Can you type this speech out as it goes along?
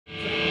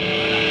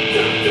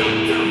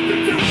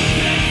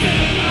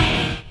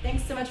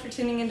for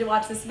tuning in to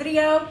watch this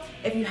video.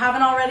 If you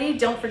haven't already,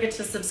 don't forget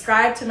to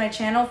subscribe to my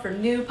channel for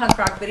new punk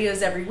rock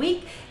videos every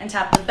week and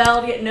tap the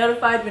bell to get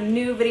notified when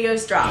new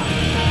videos drop.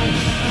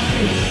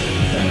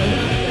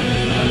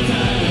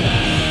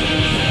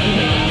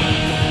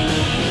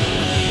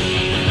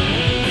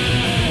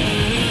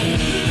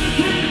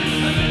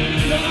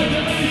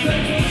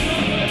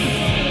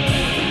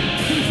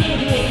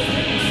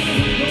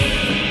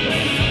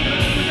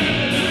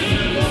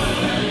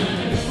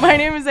 My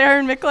name is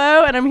Erin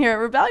Micklow, and I'm here at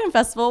Rebellion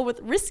Festival with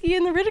Riskee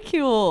and the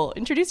Ridicule.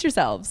 Introduce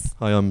yourselves.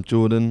 Hi, I'm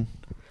Jordan.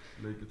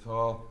 Lead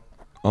guitar.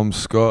 I'm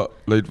Scott.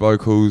 Lead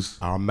vocals.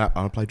 I'm Matt.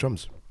 I play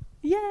drums.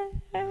 Yeah.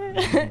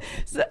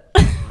 So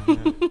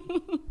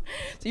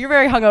you're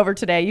very hungover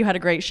today. You had a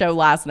great show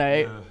last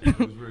night. Yeah, it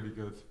was really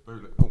good.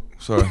 Oh,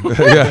 sorry.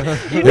 Yeah,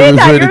 you did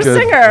that. You're a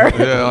singer.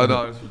 Yeah, I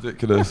know. It's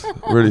ridiculous.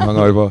 Really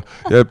hungover.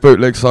 Yeah,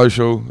 Bootleg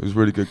Social. It was a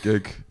really good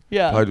gig.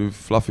 Yeah. Played with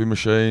Fluffy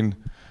Machine,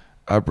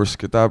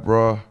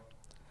 Abracadabra.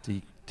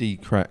 D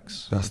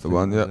Cracks. That's the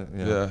one. Yeah,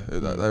 they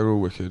were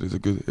all wicked.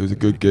 It was a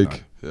good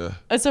gig. Yeah.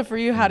 So for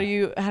you, how do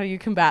you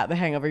combat the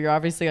hangover? You're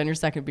obviously on your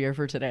second beer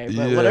for today,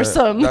 but yeah, what are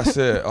some? That's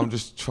it. I'm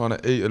just trying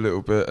to eat a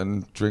little bit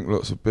and drink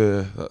lots of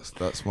beer.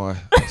 That's my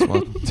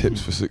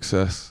tips for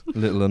success.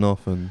 Little and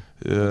often.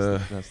 Yeah.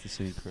 That's the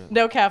secret.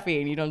 No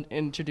caffeine. You don't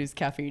introduce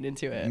caffeine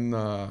into it.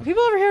 Nah.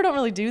 People over here don't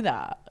really do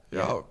that.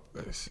 Yeah.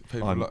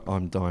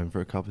 I'm dying for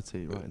a cup of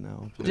tea right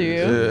now. Do you?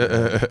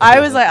 Yeah.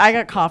 I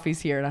got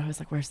coffees here, and I was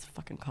like, "Where's the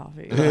fucking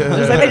coffee?" Yeah.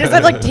 They just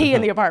had like tea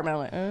in the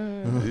apartment.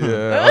 I'm like,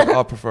 Yeah,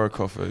 I prefer a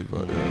coffee,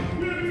 but yeah.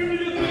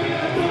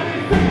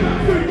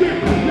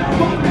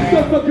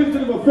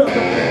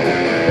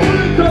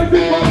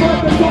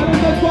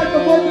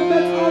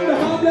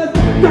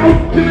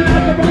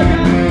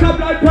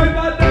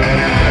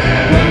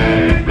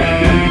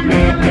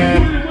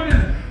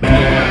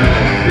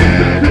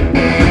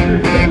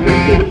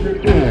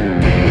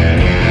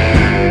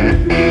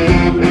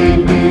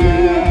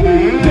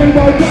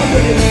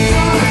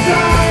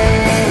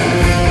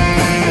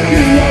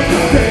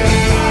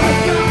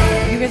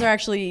 You guys are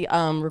actually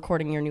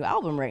recording your new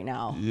album right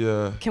now.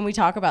 Yeah. Can we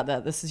talk about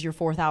that? This is your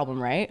 4th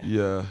album, right?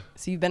 Yeah.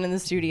 So you've been in the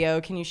studio.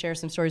 Can you share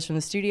some stories from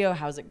the studio?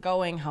 How's it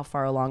going? How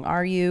far along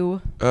are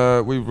you?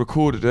 We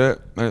recorded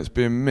it and it's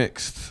being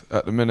mixed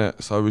at the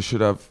minute, so we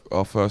should have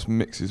our first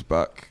mixes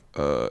back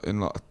in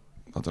like,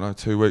 I don't know,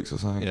 2 weeks or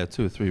something. Yeah,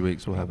 2 or 3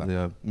 weeks we'll have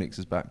the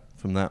mixes back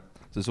from that.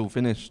 So it's all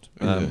finished,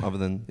 other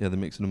than the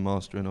mixing and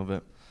mastering of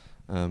it.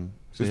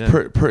 So it's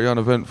pretty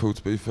uneventful,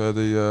 to be fair.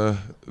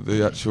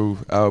 The actual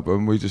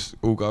album, we just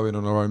all go in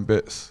on our own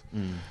bits.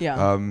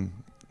 Yeah.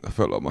 I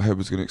felt like my head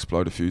was going to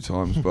explode a few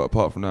times, but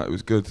apart from that, it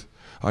was good.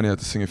 I only had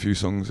to sing a few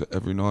songs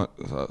every night,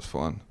 so that's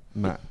fine.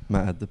 Matt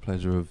had the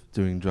pleasure of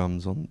doing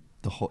drums on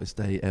the hottest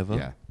day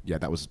ever. Yeah,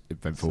 that was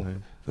eventful. So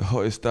The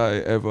hottest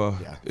day ever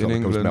in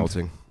England. It was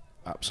melting,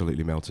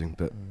 absolutely melting.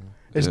 But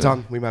it's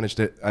done. We managed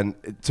it, and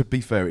to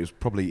be fair, it was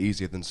probably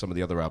easier than some of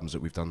the other albums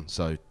that we've done.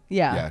 So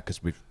yeah,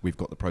 because we've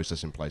got the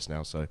process in place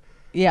now. So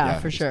yeah,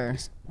 for sure.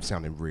 It's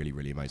sounding really,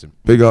 really amazing.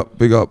 Big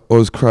up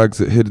Oz Craggs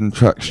at Hidden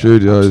Track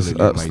Studios.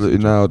 Absolutely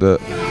nailed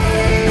it.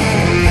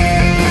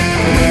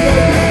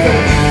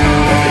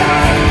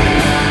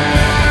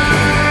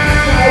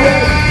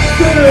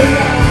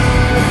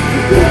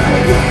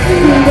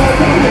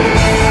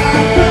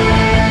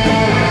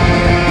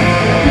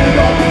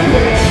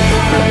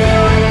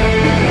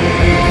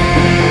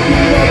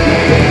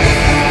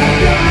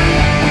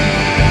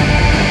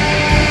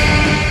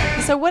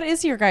 So what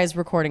is your guys'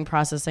 recording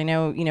process? I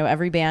know,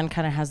 every band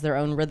kind of has their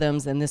own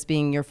rhythms, and this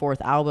being your 4th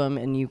album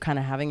and you kind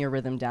of having your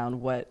rhythm down,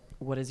 what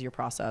is your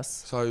process?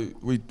 So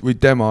we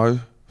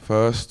demo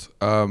first.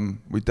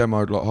 We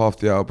demoed like half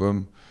the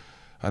album,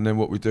 and then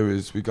what we do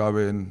is we go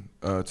in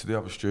to the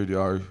other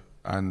studio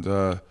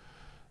and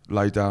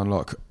lay down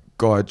like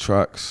guide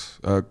tracks,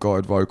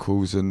 guide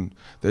vocals, and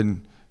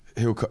then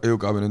he'll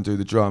go in and do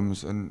the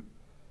drums, and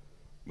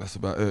that's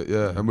about it.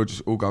 Yeah, and we'll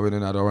just all go in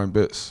and add our own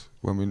bits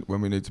when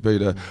we need to be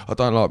there. I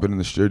don't like being in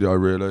the studio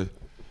really.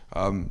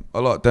 I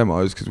like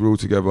demos because we're all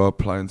together,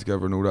 playing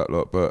together and all that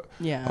lot, but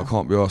I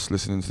can't be asked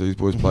listening to these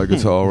boys play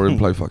guitar and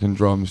play fucking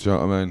drums, do you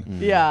know what I mean?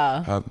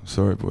 Yeah.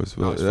 Sorry boys,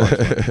 but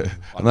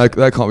and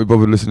they can't be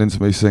bothered listening to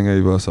me sing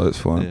either, so it's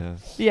fine.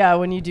 Yeah,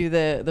 when you do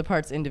the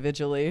parts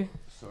individually.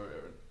 Sorry,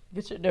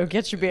 Erin.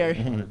 Get your beer.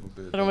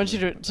 I don't want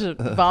you to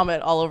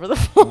vomit all over the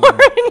floor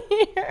in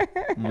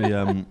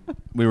here.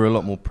 We were a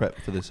lot more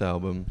prepped for this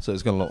album, so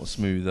it's gone a lot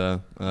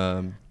smoother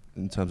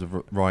in terms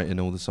of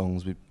writing all the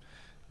songs.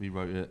 We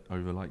wrote it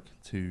over like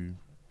 2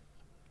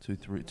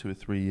 or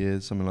 3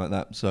 years, something like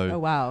that. So oh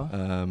wow.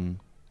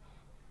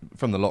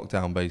 From the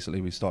lockdown, basically,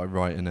 we started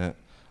writing it,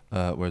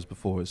 whereas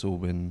before it's all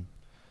been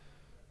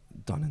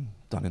done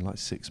in like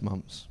 6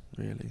 months,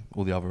 really.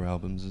 All the other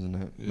albums, isn't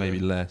it? Yeah. Maybe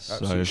less.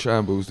 Absolute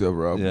shambles, the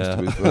other albums, to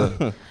be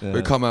fair.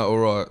 They come out all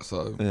right,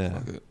 so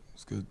fuck it.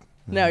 It's good.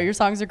 No, your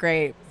songs are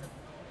great.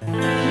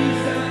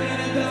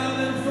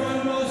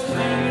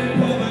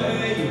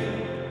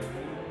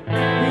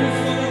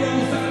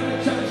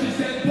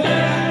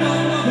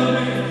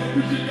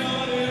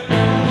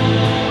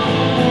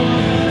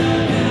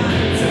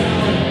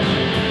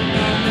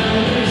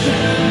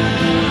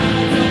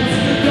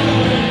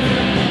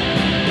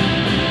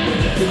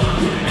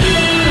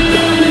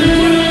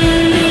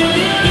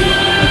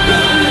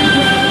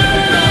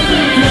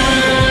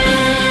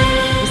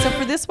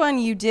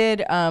 you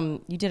did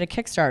a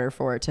Kickstarter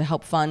for it to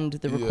help fund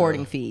the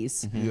recording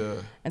fees. Yeah.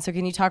 And so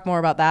can you talk more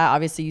about that?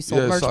 Obviously you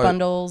sold merch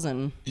bundles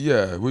and...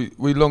 Yeah, we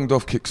longed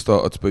off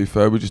Kickstarter, to be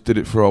fair. We just did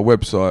it for our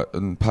website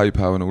and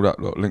PayPal and all that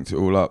lot, linked it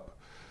all up.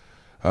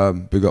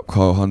 Big up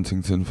Kyle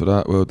Huntington for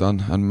that, well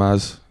done. And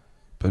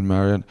Ben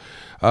Marion.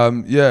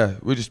 Yeah,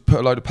 we just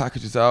put a load of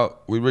packages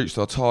out. We reached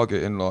our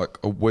target in like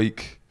a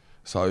week.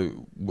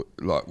 So,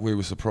 we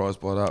were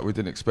surprised by that. We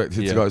didn't expect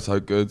it to go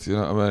so good. You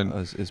know what I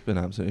mean? It's been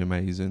absolutely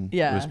amazing.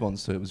 Yeah. The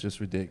response to it was just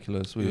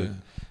ridiculous. We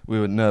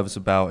were nervous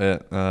about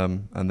it,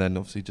 and then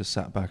obviously just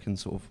sat back and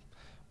sort of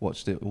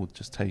watched it all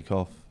just take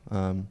off.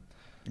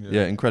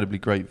 Incredibly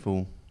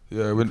grateful.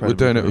 Yeah, we're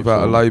doing it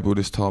without a label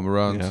this time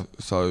around. Yeah.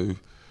 So,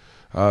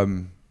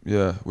 we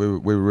were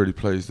really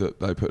pleased that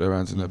they put their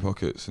hands in their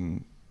pockets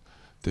and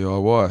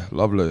DIY,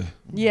 lovely.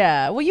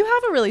 Yeah, well, you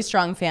have a really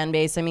strong fan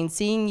base. I mean,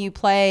 seeing you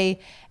play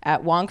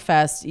at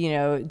Wonkfest, you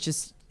know,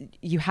 just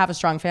you have a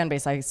strong fan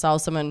base. I saw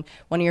one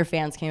of your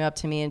fans came up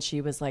to me and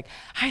she was like,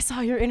 I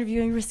saw you're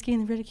interviewing Riskee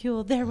and the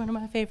Ridicule. They're one of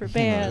my favorite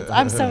bands.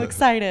 I'm so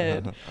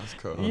excited. That's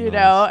cool. You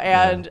know,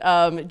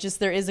 and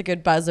just there is a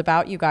good buzz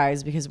about you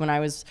guys, because when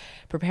I was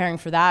preparing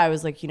for that, I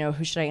was like, you know,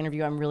 who should I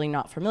interview? I'm really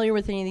not familiar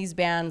with any of these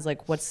bands.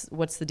 Like, what's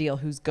the deal?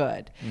 Who's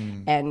good?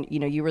 And, you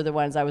know, you were the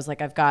ones I was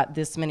like, I've got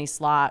this many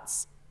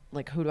slots.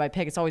 Like, who do I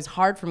pick? It's always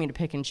hard for me to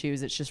pick and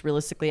choose. It's just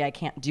realistically, I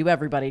can't do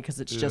everybody because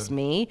it's just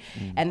me.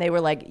 And they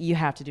were like, you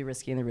have to do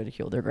Riskee and the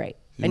Ridicule. They're great.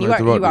 And you are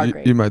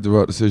great. You made the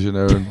right decision,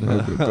 Erin.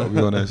 I've got to be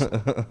honest.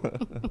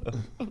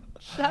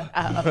 Shut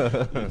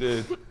up. You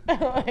did.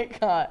 Oh my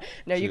God.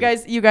 No, you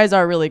guys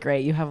are really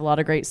great. You have a lot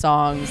of great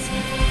songs.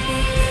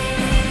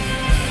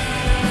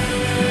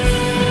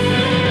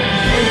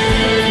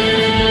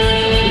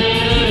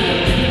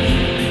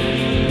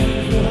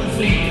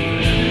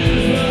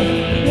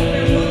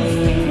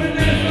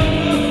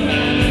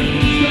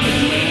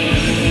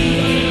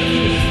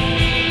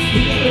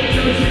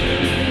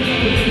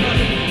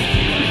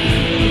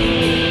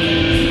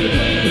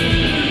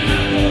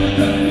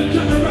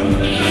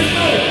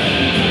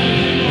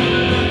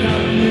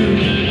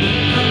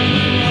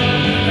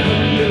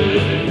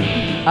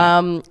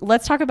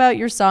 Let's talk about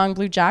your song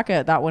Blue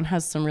Jacket. That one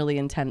has some really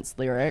intense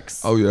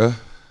lyrics. Oh yeah.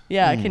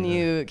 Yeah, can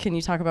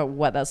you talk about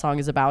what that song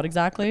is about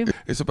exactly?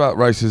 It's about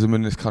racism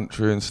in this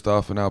country and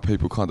stuff, and how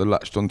people kind of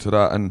latched onto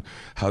that, and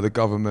how the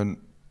government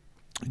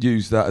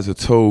used that as a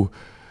tool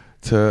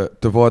to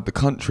divide the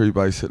country,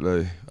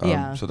 basically.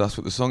 So that's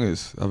what the song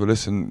is. Have a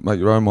listen, make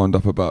your own mind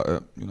up about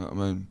it. You know what I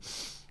mean?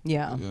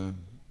 Yeah.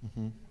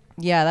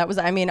 Yeah, that was.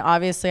 I mean,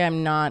 obviously,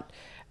 I'm not.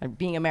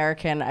 Being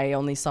American, I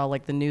only saw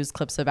like the news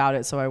clips about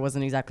it, so I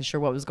wasn't exactly sure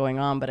what was going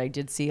on, but I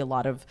did see a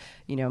lot of,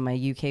 you know, my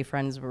UK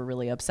friends were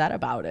really upset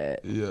about it.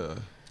 Yeah.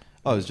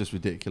 Oh, it was just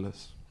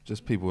ridiculous.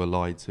 Just people were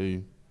lied to,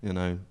 you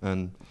know,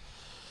 and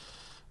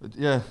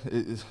the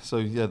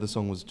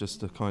song was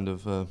just a kind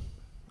of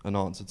an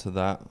answer to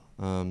that.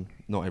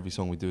 Not every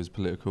song we do is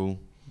political,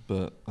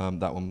 but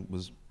that one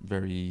was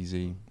very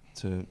easy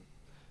to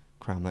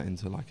cram that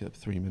into like a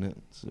 3-minute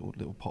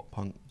little pop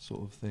punk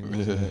sort of thing.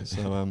 Yeah.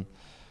 So,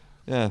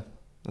 yeah,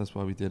 that's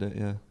why we did it,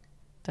 yeah.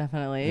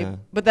 Definitely. Yeah.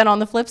 But then on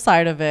the flip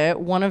side of it,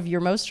 one of your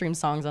most streamed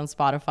songs on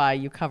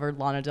Spotify, you covered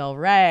Lana Del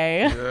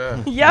Rey.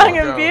 Yeah. Young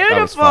and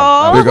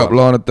Beautiful. Big up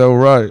Lana Del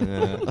Rey.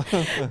 Yeah.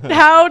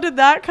 How did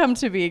that come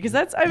to be? Because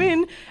that's, I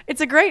mean,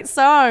 it's a great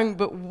song,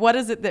 but what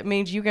is it that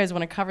made you guys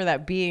want to cover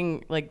that,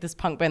 being like this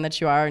punk band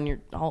that you are, and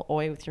you're all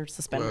oi with your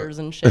suspenders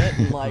and shit?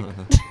 And like.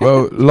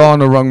 Well,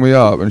 Lana rung me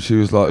up and she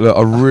was like, look,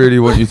 I really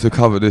want you to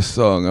cover this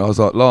song. And I was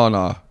like,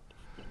 Lana.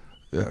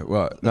 Yeah,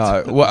 right.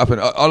 No, what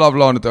happened? I love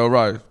Lana Del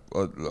Rey.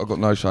 I've got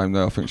no shame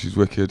there. I think she's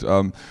wicked.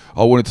 I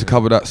wanted to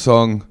cover that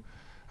song.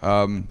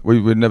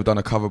 We'd never done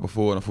a cover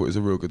before, and I thought it was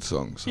a real good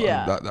song. So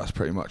that's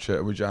pretty much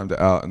it. We jammed it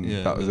out, and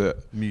that was it.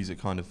 Music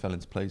kind of fell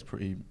into place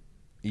pretty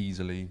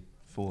easily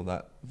for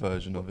that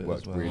version of it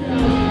as well. Really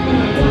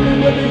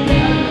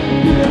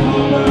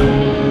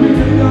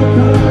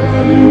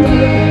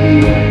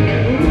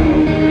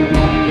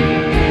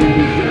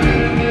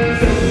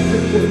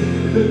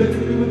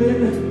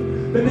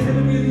then the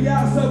enemy of the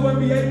outside won't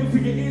be able to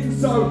get in.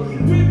 So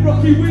win,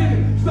 Rocky,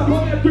 win. Stop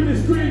on that with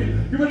the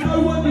screen. You're a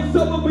no one to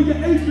someone, but you're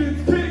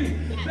Adrian's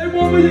king. They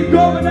want where you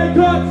go, but they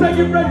can't take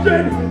it,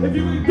 Regin. If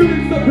you ain't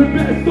doing something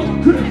better,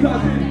 stop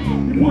criticizing.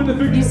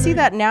 You see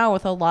that now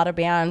with a lot of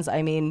bands.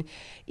 I mean,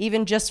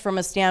 even just from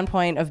a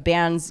standpoint of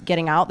bands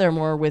getting out there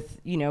more with,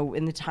 you know,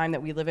 in the time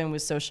that we live in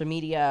with social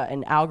media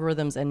and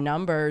algorithms and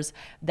numbers,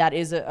 that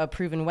is a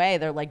proven way.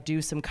 They're like,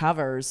 do some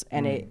covers,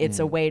 and it's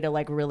a way to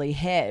like really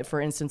hit. For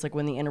instance, like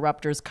when the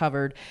Interrupters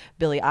covered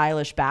Billie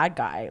Eilish Bad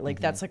Guy, like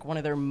that's like one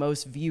of their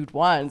most viewed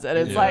ones. And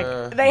it's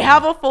like, they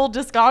have a full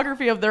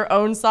discography of their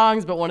own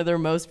songs, but one of their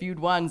most viewed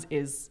ones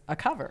is a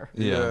cover.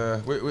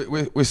 Yeah,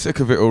 we're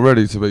sick of it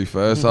already, to be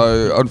fair.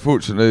 So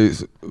unfortunately,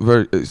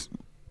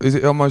 is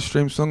it on my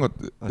stream song?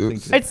 I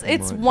think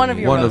it's one of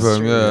your most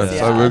them, yeah.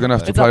 So we're gonna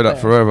have to play that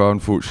forever,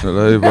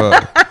 unfortunately.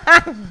 But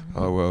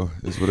oh well,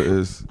 it's what it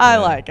is. I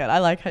like it. I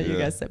like how you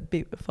guys said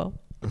beautiful.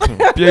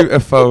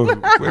 Beautiful.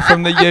 We're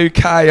from the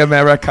UK,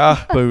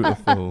 America.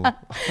 Beautiful.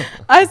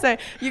 I say,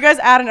 you guys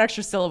add an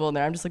extra syllable in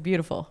there. I'm just like,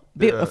 beautiful.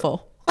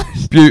 Beautiful. Yeah.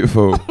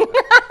 Beautiful.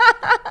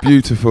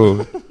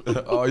 Beautiful.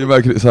 Oh, you're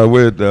making it sound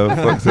weird now.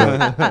 Fuck's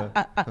sake.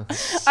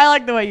 I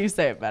like the way you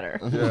say it better.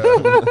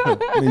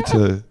 Yeah. Me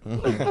too.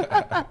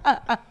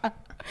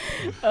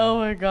 Oh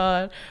my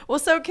God. Well,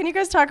 so can you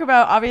guys talk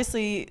about,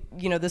 obviously,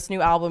 you know, this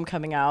new album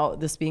coming out,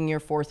 this being your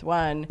 4th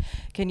one.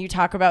 Can you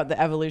talk about the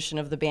evolution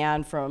of the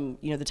band from,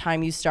 you know, the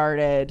time you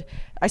started?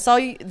 I saw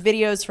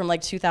videos from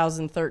like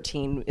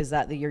 2013. Is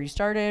that the year you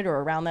started or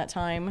around that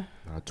time?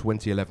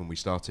 2011 we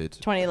started.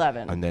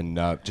 2011. And then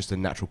just a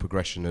natural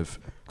progression of,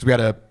 because we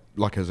had a,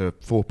 like as a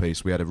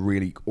 4-piece, we had a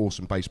really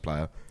awesome bass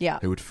player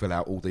who would fill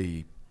out all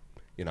the,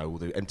 you know, all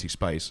the empty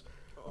space.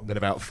 Then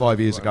about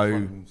 5 years ago,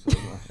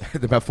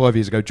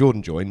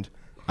 Jordan joined,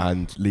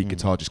 and lead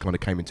guitar just kind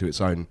of came into its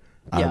own.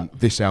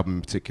 This album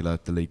in particular,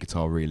 the lead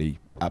guitar really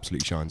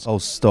absolutely shines. Oh,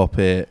 stop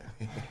it.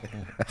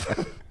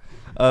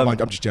 I'm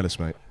just jealous,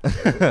 mate.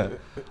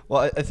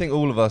 Well, I think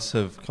all of us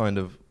have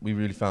we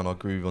really found our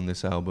groove on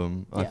this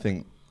album. I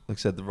think, like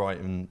I said, the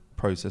writing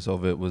process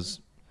of it was,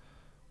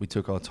 we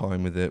took our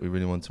time with it. We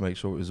really wanted to make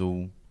sure it was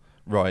all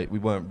right. We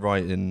weren't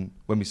writing,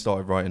 when we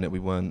started writing it, we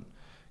weren't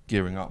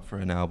gearing up for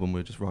an album. We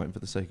were just writing for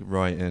the sake of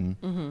writing.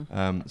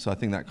 So I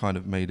think that kind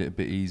of made it a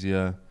bit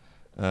easier.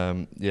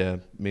 Me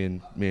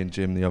and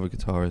Jim, the other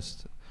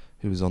guitarist,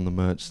 who is on the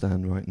merch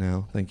stand right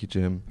now. Thank you,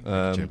 Jim.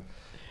 Go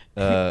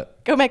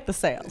make the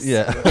sales.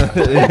 Yeah.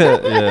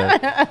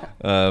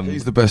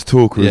 He's the best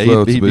talker as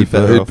well. He'd be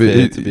better off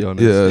here, to be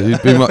honest. Yeah,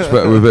 he'd be much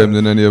better with him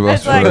than any of us.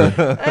 It's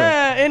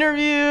like,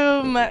 interview.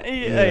 But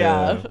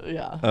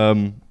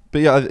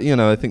yeah, you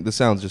know, I think the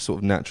sounds just sort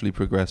of naturally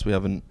progressed. We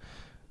haven't.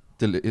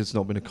 It's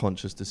not been a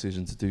conscious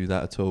decision to do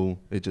that at all.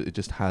 It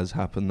just has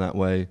happened that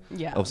way.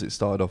 Yeah. Obviously, it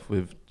started off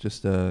with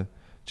just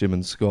Jim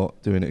and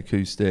Scott doing it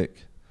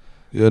acoustic.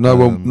 Yeah, no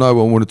one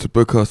wanted to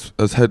book us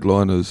as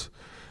headliners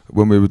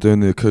when we were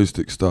doing the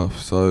acoustic stuff.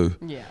 So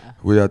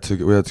we had to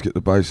get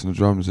the bass and the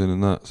drums in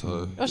and that.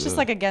 So it was just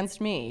like Against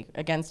Me.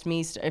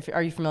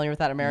 Are you familiar with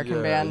that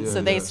American band?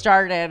 So they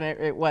started, and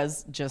it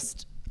was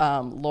just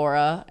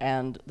Laura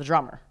and the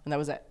drummer, and that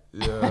was it.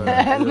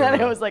 And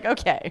then it was like,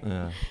 okay,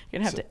 you're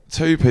gonna have to.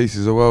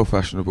 2-pieces are well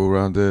fashionable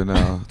around here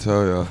now. I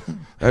tell ya,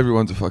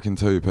 everyone's a fucking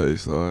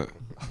 2-piece. Like,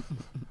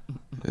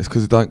 it's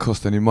because it don't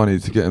cost any money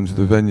to get them to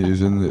the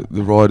venues, and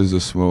the riders are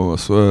small. I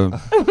swear.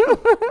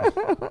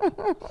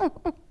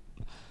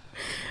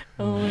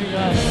 Oh my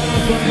God.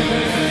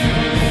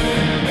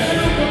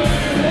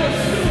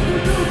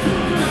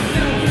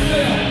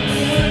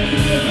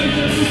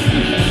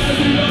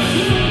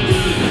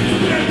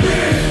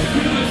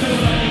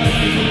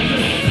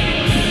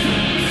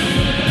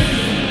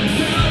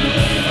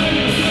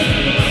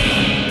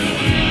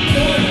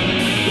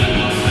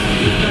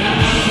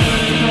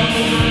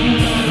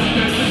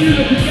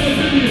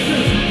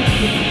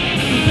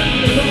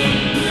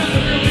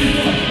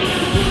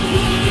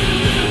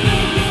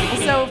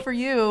 So for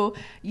you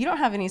don't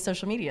have any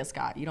social media,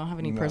 Scott. You don't have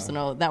any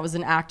personal. That was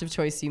an active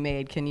choice you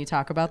made. Can you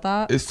talk about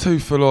that? It's too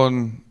full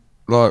on,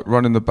 like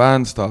running the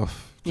band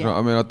stuff. Do you know what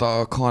I mean?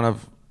 I can't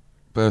have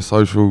bare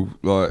social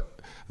like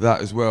that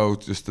as well.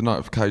 Just the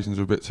notifications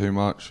are a bit too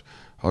much.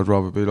 I'd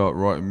rather be like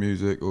writing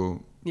music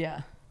or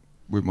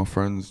with my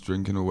friends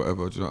drinking or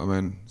whatever. Do you know what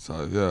I mean? So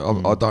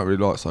I don't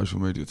really like social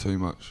media too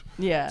much.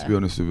 Yeah. To be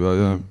honest with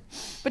you,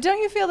 But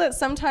don't you feel that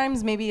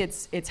sometimes maybe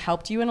it's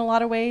helped you in a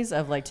lot of ways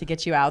of like to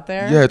get you out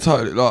there? Yeah,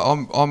 totally.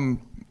 Like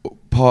I'm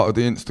part of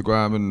the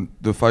Instagram and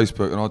the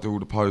Facebook, and I do all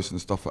the posts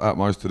and stuff like that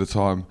most of the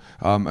time.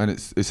 And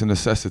it's a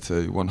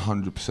necessity,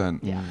 100%.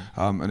 Yeah.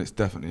 And it's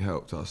definitely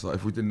helped us. Like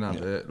if we didn't have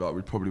it, like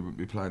we probably wouldn't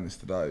be playing this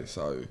today.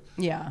 So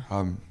yeah.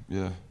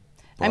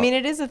 I mean,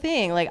 it is a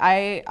thing. Like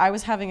I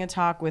was having a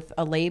talk with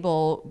a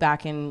label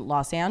back in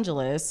Los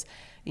Angeles,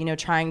 you know,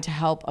 trying to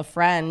help a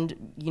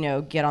friend, you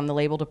know, get on the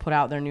label to put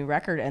out their new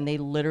record. And they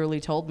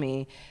literally told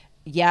me,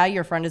 yeah,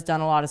 your friend has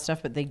done a lot of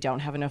stuff, but they don't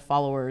have enough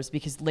followers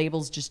because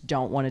labels just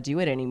don't want to do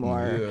it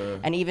anymore. Yeah.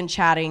 And even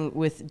chatting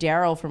with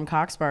Daryl from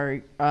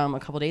Coxbar a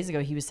couple days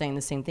ago, he was saying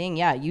the same thing.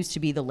 Yeah, it used to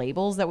be the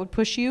labels that would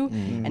push you.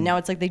 And now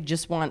it's like they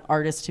just want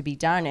artists to be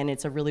done. And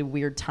it's a really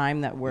weird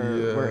time that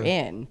we're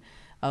in.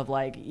 Of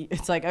like,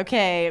 it's like,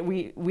 okay,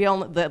 we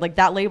only, like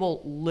that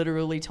label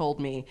literally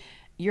told me,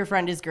 your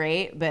friend is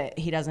great, but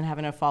he doesn't have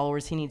enough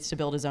followers. He needs to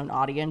build his own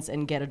audience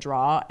and get a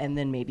draw, and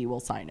then maybe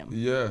we'll sign him.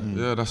 Yeah,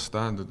 that's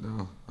standard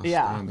now. That's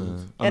standard.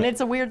 And I mean,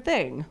 it's a weird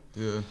thing.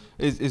 Yeah,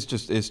 it's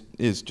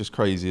just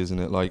crazy, isn't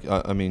it? Like,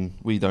 I mean,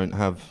 we don't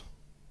have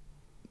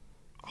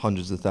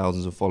hundreds of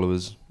thousands of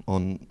followers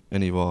on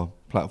any of our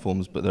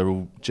platforms, but they're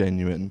all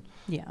genuine.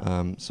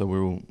 Yeah. So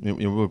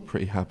we're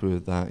pretty happy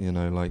with that. You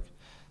know, like.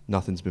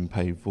 Nothing's been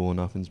paid for,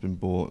 nothing's been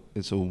bought.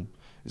 It's all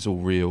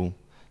real.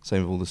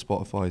 Same with all the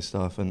Spotify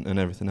stuff and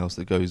everything else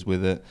that goes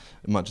with it.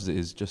 As much as it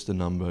is just a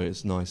number,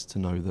 it's nice to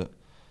know that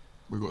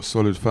we've got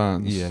solid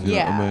fans. Yeah, you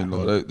know what I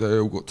mean. Like they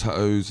all got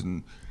tattoos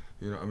and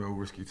you know what I mean, all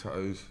Riskee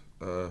tattoos.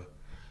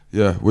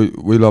 yeah,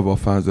 we love our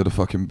fans. They're the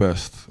fucking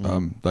best.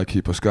 They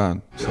keep us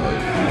going.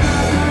 So.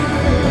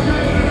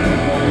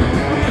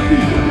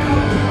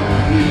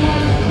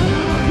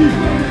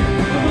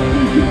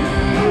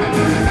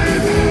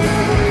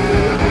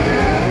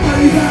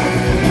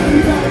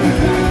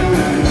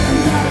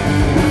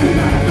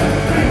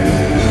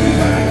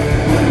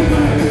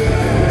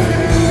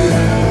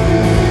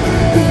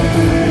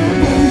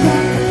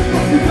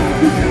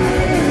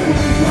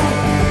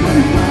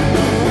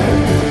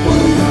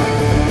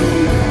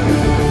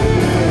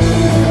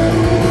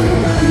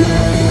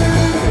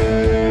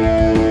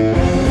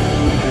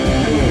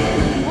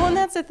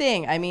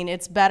 Thing. I mean,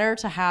 it's better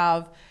to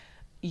have,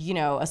 you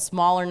know, a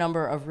smaller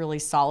number of really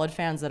solid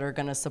fans that are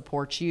going to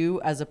support you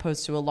as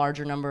opposed to a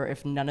larger number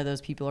if none of those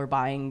people are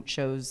buying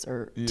shows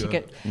or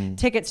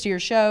tickets to your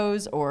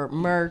shows or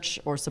merch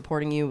or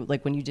supporting you,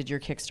 like when you did your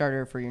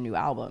Kickstarter for your new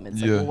album. It's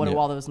like, well, what do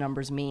all those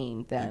numbers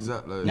mean then?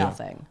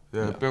 Nothing.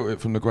 Yeah, built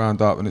it from the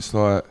ground up, and it's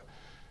like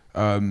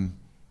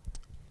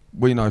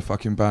we know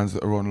fucking bands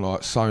that are on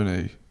like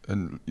Sony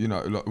and, you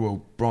know, like,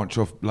 well, branch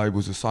off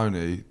labels of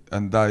Sony,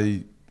 and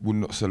they would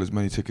not sell as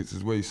many tickets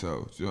as we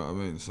sell. Do you know what I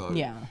mean? So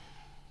yeah,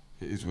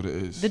 it is what it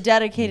is. The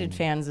dedicated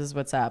fans is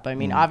what's up. I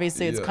mean,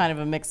 obviously it's kind of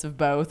a mix of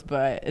both,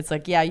 but it's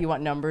like, yeah, you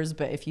want numbers,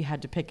 but if you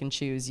had to pick and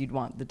choose, you'd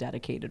want the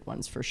dedicated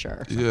ones for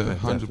sure. Yeah,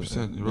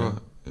 100%. You're right.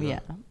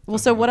 Yeah. Well,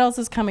 so what else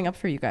is coming up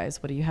for you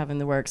guys? What do you have in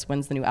the works?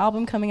 When's the new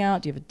album coming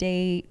out? Do you have a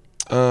date?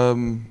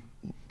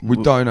 We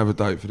don't have a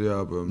date for the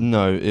album.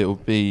 No, it'll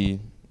be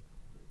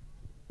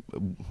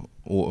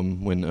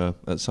autumn, winter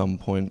at some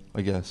point,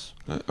 I guess.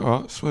 All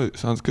right, sweet.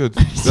 Sounds good.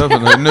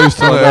 Definitely. News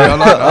to me. I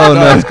like that. Oh, no.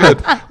 That's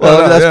good.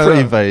 Well, that's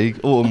pretty vague.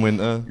 Autumn,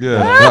 winter. Yeah,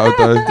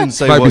 that'll do. Didn't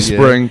say maybe what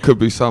spring, year. could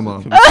be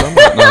summer. Could be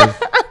summer.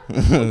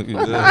 No.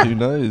 Who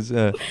knows?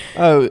 Yeah.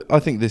 Oh, I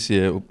think this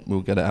year,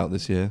 we'll get it out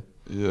this year.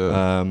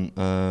 Yeah.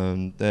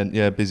 Then,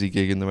 yeah, busy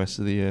gigging the rest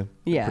of the year.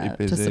 Yeah, pretty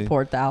busy. to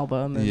support the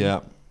album. And yeah.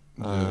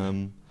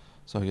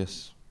 So I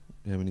guess,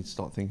 yeah, we need to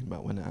start thinking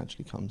about when it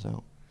actually comes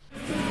out.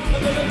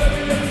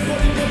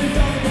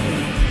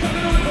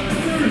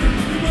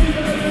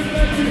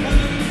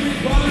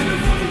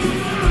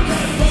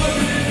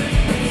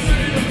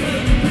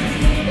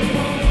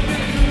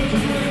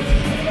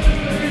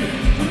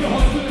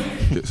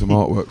 Get some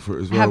artwork for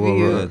it as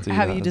well.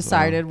 Have you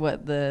decided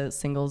what the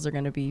singles are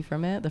going to be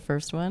from it? The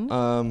first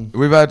one?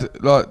 We've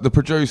had, like, the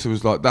producer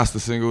was like, that's the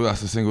single,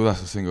 that's the single,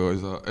 that's the single.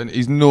 He's like, and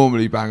he's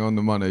normally bang on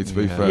the money, to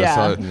be fair.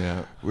 Yeah.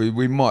 So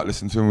we might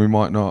listen to him, we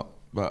might not.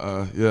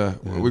 But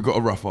we've got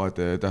a rough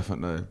idea,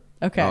 definitely.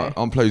 Okay.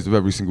 I'm pleased with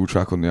every single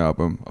track on the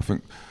album. I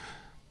think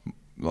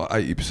like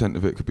 80%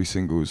 of it could be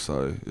singles,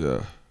 so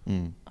yeah.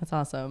 That's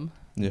awesome.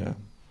 Yeah.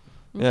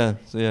 Yeah,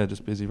 so yeah,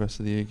 just busy rest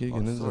of the year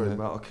gigging, isn't sorry, it?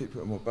 Matt, I'll keep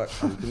putting my back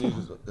to you. Can you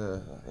just,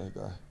 there you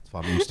go. It's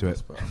fine, I'm used to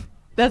it.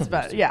 That's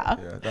better, yeah.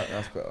 Yeah,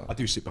 that's better. I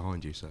do sit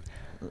behind you, so.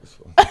 That's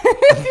fine.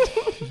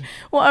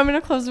 Well, I'm going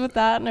to close with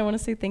that, and I want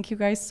to say thank you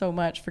guys so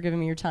much for giving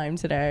me your time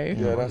today.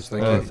 Yeah, that's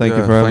thank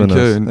you for having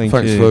us. And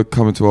thanks for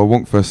coming to our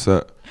Wonkfest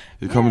set.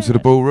 You coming to the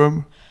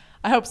ballroom?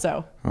 I hope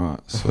so. All right,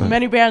 sweet.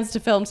 Many bands to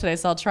film today,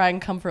 so I'll try and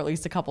come for at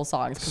least a couple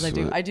songs because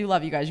I do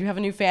love you guys. You have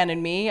a new fan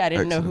in me. I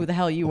didn't know who the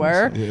hell you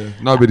were. Yeah,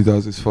 nobody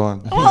does. It's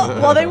fine.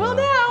 Well, they will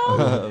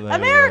now.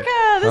 America,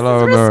 this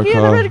Hello, is Riskee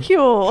and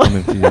America. the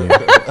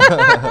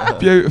Ridicule.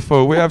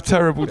 Beautiful. We have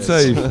terrible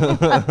teeth.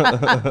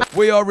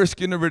 We are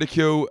Riskee and the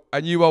Ridicule,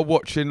 and you are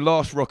watching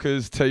Last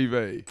Rockers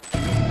TV.